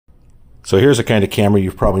So here's a kind of camera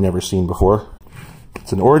you've probably never seen before.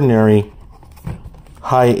 It's an ordinary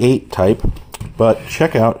high 8 type, but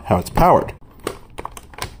check out how it's powered.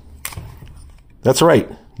 That's right,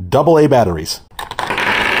 AA batteries.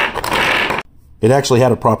 It actually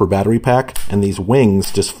had a proper battery pack, and these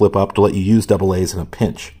wings just flip up to let you use AA's in a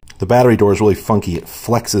pinch. The battery door is really funky. It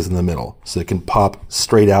flexes in the middle, so it can pop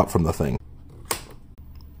straight out from the thing.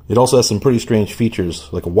 It also has some pretty strange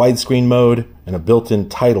features, like a widescreen mode and a built-in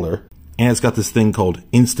titler. And it's got this thing called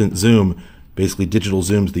instant zoom, basically digital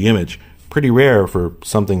zooms the image. Pretty rare for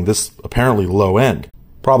something this apparently low end.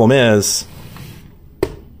 Problem is,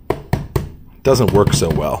 it doesn't work so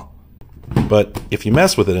well. But if you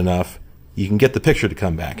mess with it enough, you can get the picture to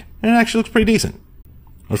come back. And it actually looks pretty decent.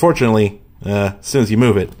 Unfortunately, as soon as you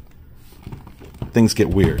move it, things get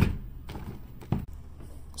weird.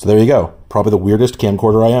 So there you go. Probably the weirdest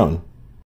camcorder I own.